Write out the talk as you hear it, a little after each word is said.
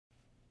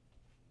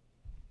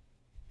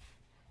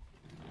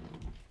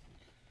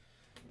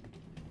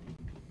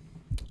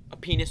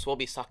penis will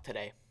be sucked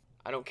today.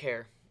 I don't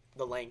care.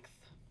 The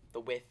length, the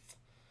width,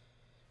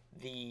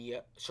 the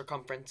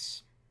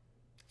circumference,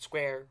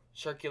 square,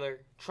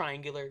 circular,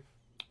 triangular.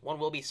 One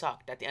will be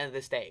sucked at the end of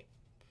this day.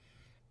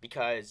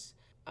 Because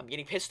I'm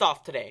getting pissed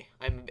off today.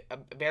 I'm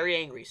very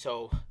angry,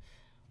 so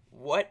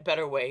what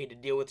better way to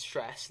deal with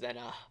stress than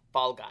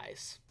Fall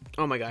Guys?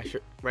 Oh my gosh,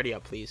 ready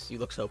up please. You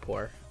look so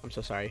poor. I'm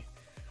so sorry.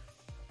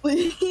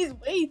 Please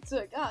wait,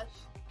 gosh.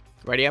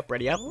 Ready up,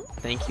 ready up.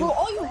 Thank you. Well,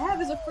 all you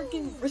have is a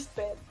freaking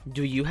wristband.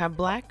 Do you have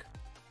black?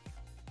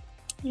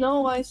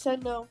 No, I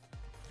said no.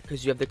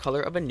 Because you have the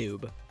color of a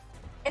noob.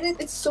 And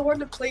it's so hard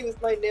to play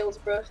with my nails,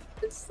 bro.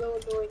 It's so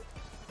annoying.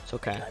 It's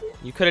okay.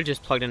 You could have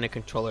just plugged in a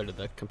controller to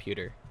the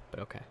computer, but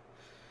okay.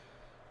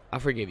 I'll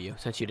forgive you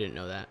since you didn't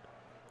know that.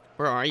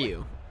 Where are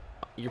you?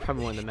 You're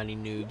probably one of the many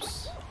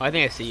noobs. Oh, I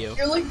think I see you.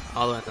 You're like,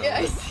 all the way on the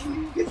I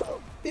see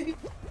you.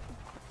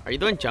 Are you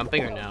doing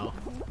jumping or no?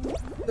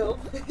 No.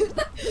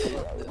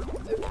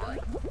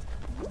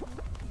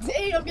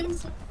 Dang, I'm getting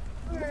so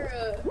far.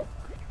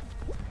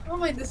 How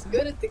am I this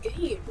good at the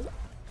game?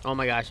 Oh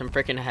my gosh, I'm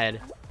freaking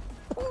ahead.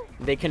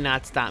 They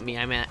cannot stop me.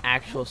 I'm an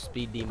actual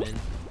speed demon.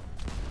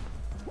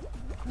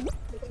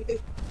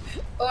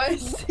 Oh, I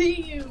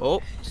see you.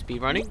 Oh,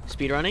 speed running,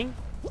 speed running.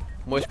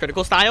 Moist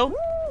critical style.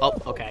 Oh,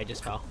 okay, I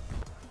just fell.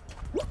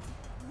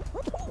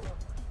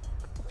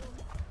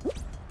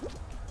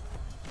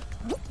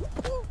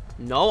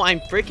 No, I'm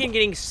freaking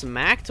getting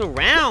smacked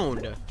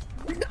around.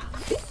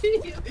 I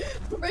see you.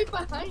 I'm right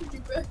behind you,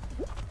 bro.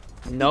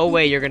 No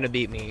way you're gonna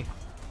beat me.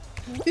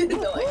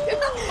 No, I can't.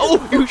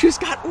 Oh, you just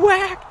got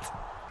whacked.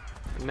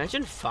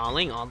 Imagine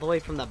falling all the way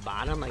from the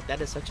bottom. Like,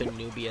 that is such a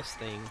noobiest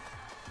thing.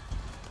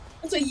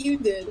 That's what you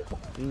did.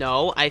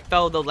 No, I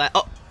fell the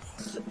oh.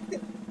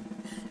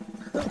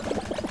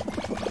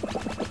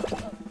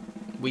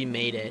 We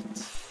made it.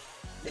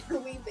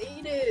 We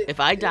made it. If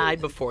I died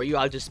before you,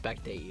 I'll just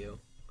spectate you.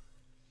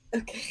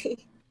 Okay.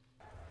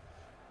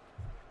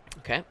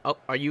 Okay. Oh,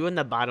 are you in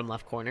the bottom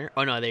left corner?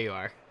 Oh no, there you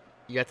are.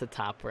 You're at the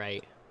top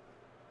right.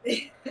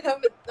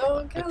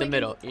 No, Like the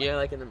middle. Yeah,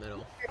 like in the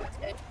middle.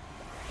 Okay.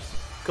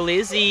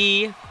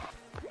 Glizzy.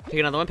 Pick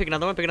another one, pick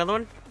another one, pick another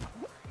one.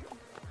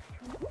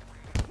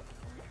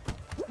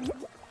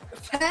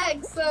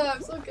 Thanks,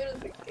 I'm so good at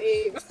the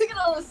game. Look at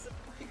all this.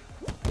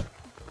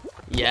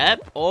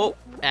 Yep. Oh,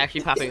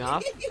 actually popping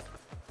off.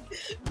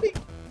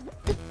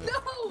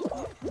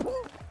 No!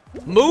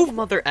 Move,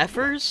 mother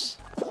effers.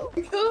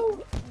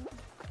 Go!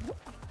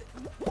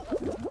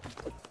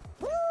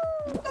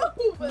 No,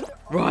 but...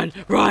 Run,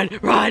 run,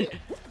 run.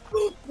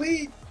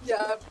 Wait,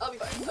 yeah, I'll be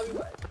fine, I'll be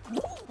fine.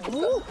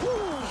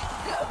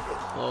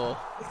 Oh,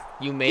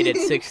 you made it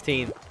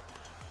 16th.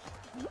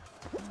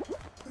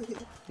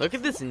 Look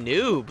at this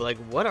noob. Like,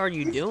 what are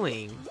you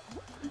doing?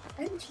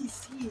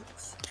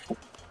 NPCs.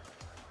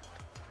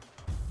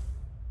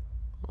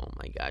 Oh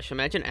my gosh.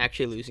 Imagine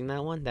actually losing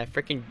that one. That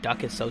freaking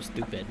duck is so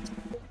stupid.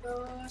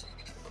 Oh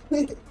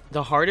God.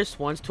 The hardest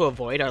ones to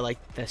avoid are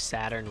like the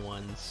Saturn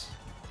ones.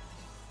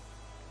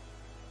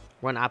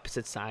 We're on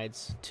opposite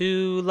sides.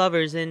 Two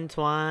lovers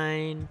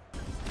entwine.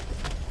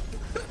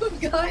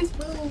 Guys,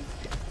 move.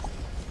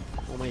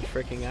 Oh my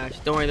freaking gosh.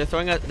 Don't worry, they're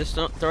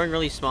throwing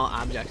really small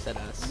objects at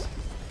us.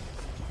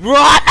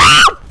 Run!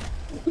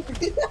 Do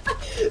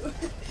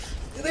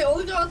they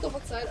only go out the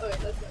one side? Oh, yeah,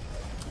 that's not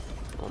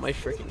good. Oh my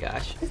freaking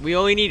gosh. We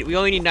only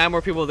need 9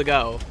 more people to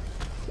go.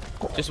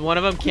 Just one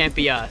of them can't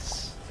be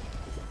us.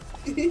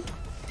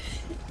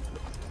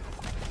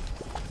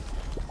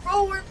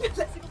 Bro, we're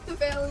messing up the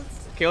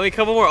balance. Okay, only a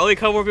couple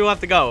more people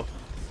have to go.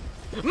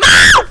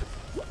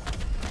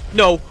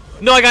 No.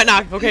 No, I got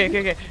knocked. Okay, okay,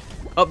 okay.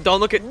 Oh, don't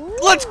look at.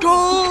 Let's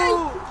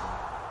go!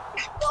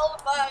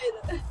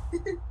 Qualified.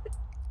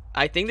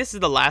 I think this is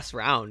the last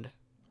round.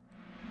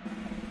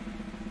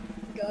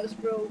 Gosh,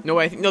 bro. No,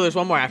 no, there's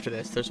one more after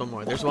this. There's one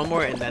more. There's one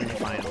more and then the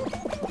final.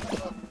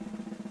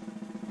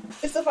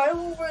 It's the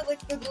final where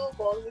like the little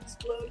balls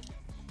explode.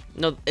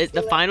 No,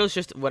 the final's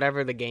just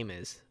whatever the game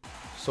is.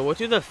 So what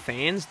do the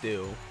fans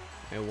do?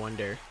 I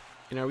wonder.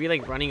 And are we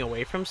like running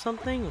away from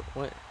something?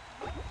 What?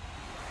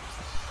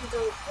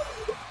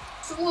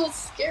 It's a little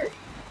scary.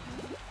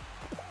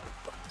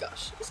 Oh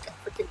gosh, this got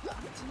freaking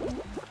knocked.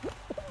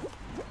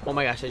 Oh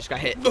my gosh, I just got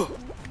hit. Ugh.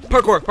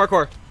 Parkour,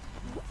 parkour.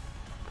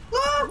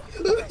 Ah!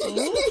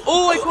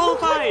 Oh, I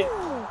qualified.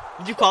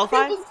 Did you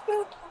qualify?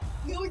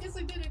 No, yes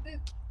I did.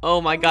 Oh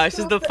my gosh,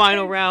 this is the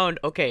final round.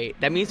 Okay,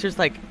 that means there's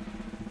like,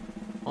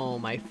 oh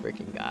my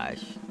freaking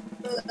gosh.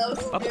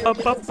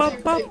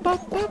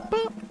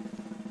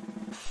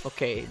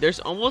 Okay, there's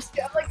almost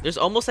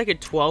like a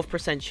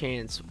 12%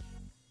 chance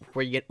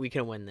we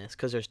can win this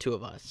because there's 2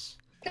 of us.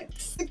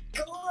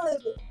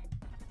 God.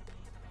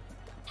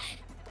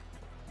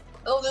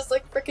 Oh, there's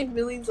like freaking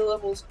millions of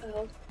levels.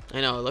 Oh. I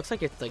know, it looks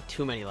like it's like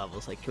too many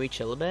levels. Like, can we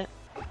chill a bit?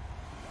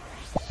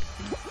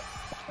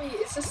 Wait,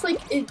 is this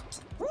like it?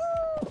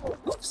 Oh,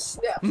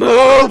 snap.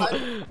 Move!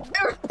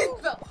 Everything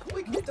fell.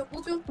 Wait, can you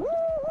double jump?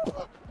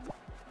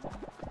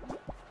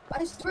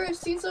 I swear I've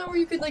seen somewhere where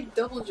you could like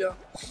double jump.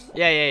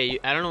 Yeah.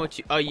 I don't know what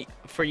you. Oh,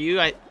 for you,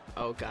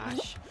 oh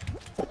gosh.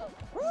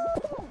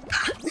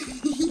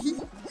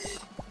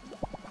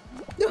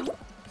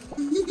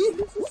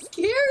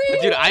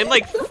 Dude, I'm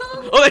like...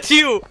 Oh, that's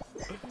you!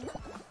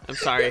 I'm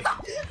sorry.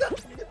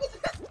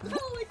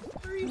 Like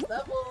 3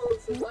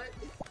 levels. What?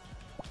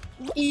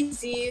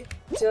 Easy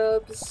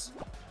dubs.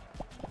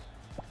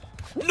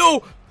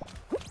 No!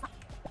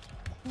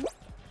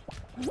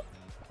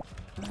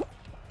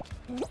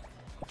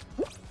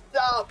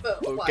 Stop.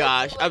 Oh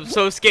gosh, I'm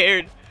so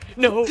scared.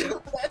 No.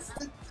 That's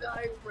the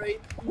time right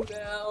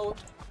now.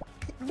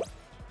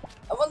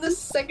 I'm on the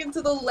second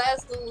to the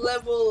last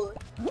level.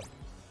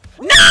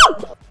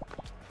 No!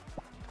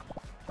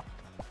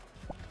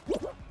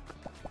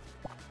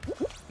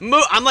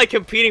 I'm like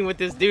competing with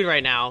this dude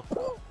right now.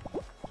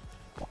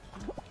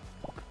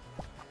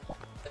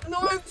 No,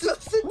 I'm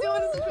supposed to do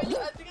in this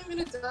situation. I think I'm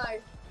gonna die.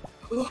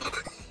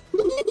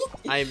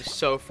 I am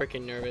so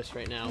freaking nervous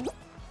right now.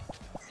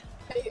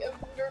 I am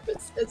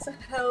nervous as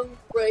hell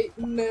right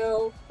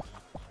now.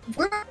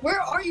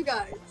 Where are you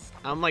guys?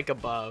 I'm like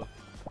above.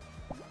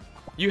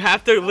 You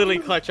have to literally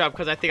clutch up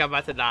because I think I'm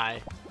about to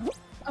die.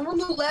 I'm on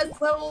the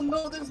last level.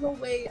 No, there's no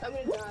way. I'm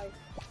gonna die.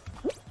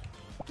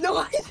 No,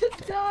 I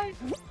didn't die.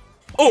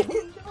 Oh!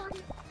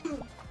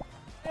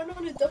 I'm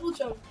on a double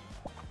jump.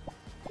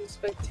 I'm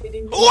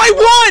spectating. Oh, I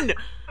won!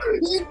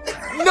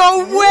 No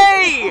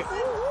way!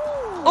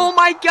 Oh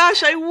my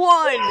gosh, I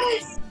won!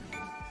 Yes!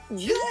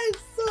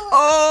 Yes!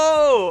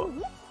 Oh!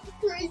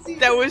 Crazy.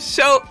 That was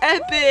so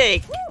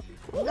epic!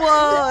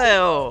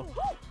 Whoa!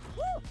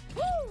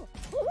 Oh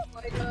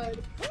my god.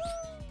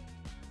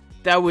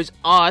 That was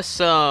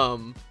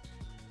awesome!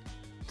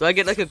 Do I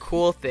get like a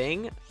cool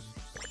thing?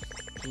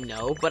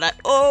 No, but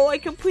I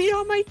completed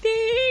all my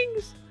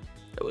things!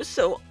 That was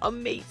so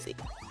amazing.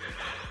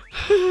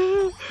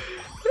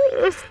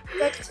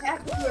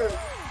 Spectacular.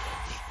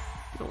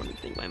 I don't want to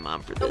thank my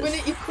mom for I'm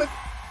this.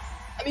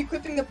 I'm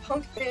equipping the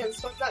punk band,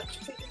 so I'm not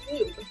taking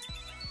new.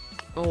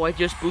 Oh, I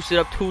just boosted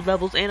up 2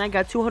 levels and I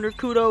got 200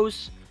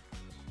 kudos.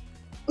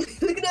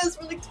 Look at us,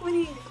 we're like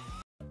 20.